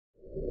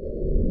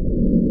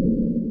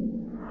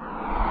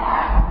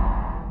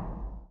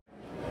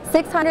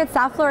600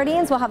 South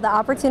Floridians will have the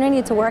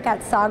opportunity to work at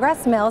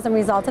Sawgrass Mills as a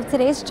result of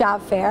today's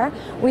job fair.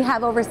 We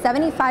have over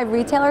 75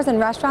 retailers and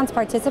restaurants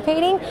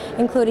participating,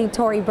 including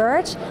Tory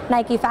Burch,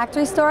 Nike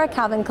Factory Store,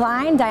 Calvin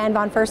Klein, Diane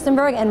von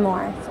Furstenberg, and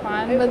more. It's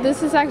fun, but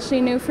this is actually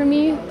new for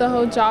me, the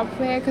whole job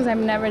fair, because I've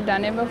never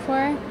done it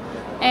before.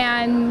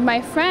 And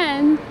my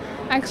friend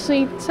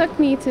actually took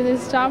me to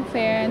this job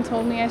fair and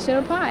told me I should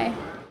apply.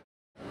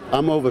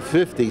 I'm over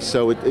 50,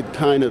 so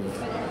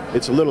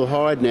it's a little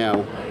hard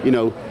now,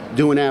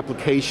 doing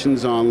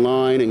applications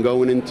online and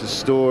going into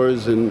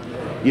stores. And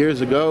years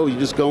ago, you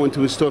just go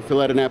into a store,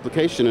 fill out an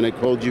application, and they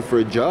called you for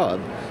a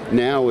job.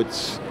 Now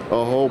it's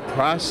a whole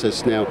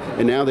process now,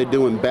 and now they're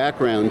doing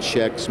background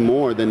checks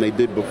more than they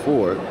did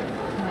before.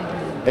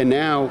 And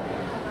now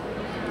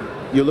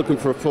you're looking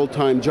for a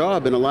full-time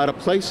job, and a lot of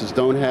places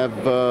don't have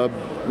the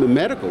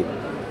medical,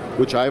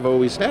 which I've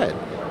always had.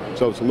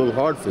 So it's a little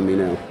hard for me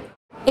now.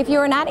 If you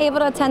were not able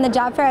to attend the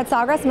job fair at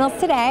Sawgrass Mills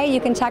today,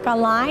 you can check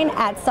online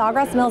at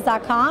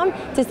sawgrassmills.com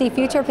to see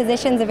future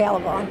positions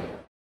available.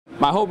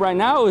 My hope right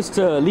now is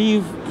to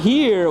leave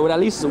here with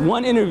at least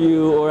one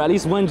interview or at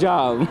least one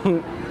job.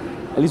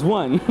 At least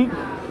one.